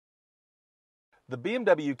The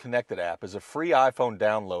BMW Connected app is a free iPhone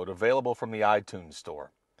download available from the iTunes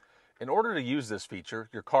Store. In order to use this feature,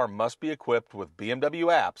 your car must be equipped with BMW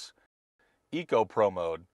apps, Eco Pro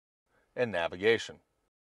mode, and navigation.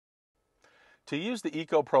 To use the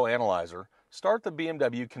Eco Pro Analyzer, start the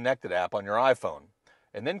BMW Connected app on your iPhone,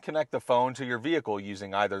 and then connect the phone to your vehicle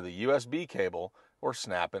using either the USB cable or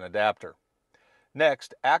snap-in adapter.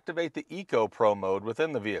 Next, activate the Eco Pro mode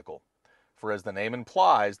within the vehicle, for as the name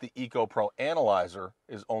implies, the Eco Pro Analyzer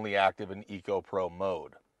is only active in Eco Pro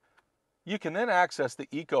mode. You can then access the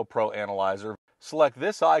Eco Pro Analyzer, select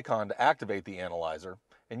this icon to activate the analyzer,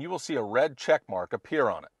 and you will see a red check mark appear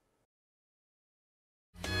on it.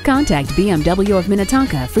 Contact BMW of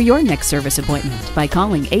Minnetonka for your next service appointment by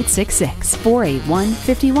calling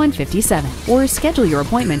 866-481-5157 or schedule your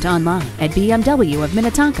appointment online at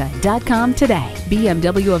bmwofminnetonka.com today.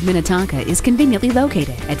 BMW of Minnetonka is conveniently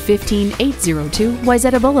located at 15802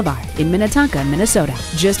 Wayzata Blvd in Minnetonka, Minnesota,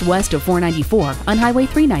 just west of 494 on Highway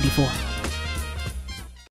 394.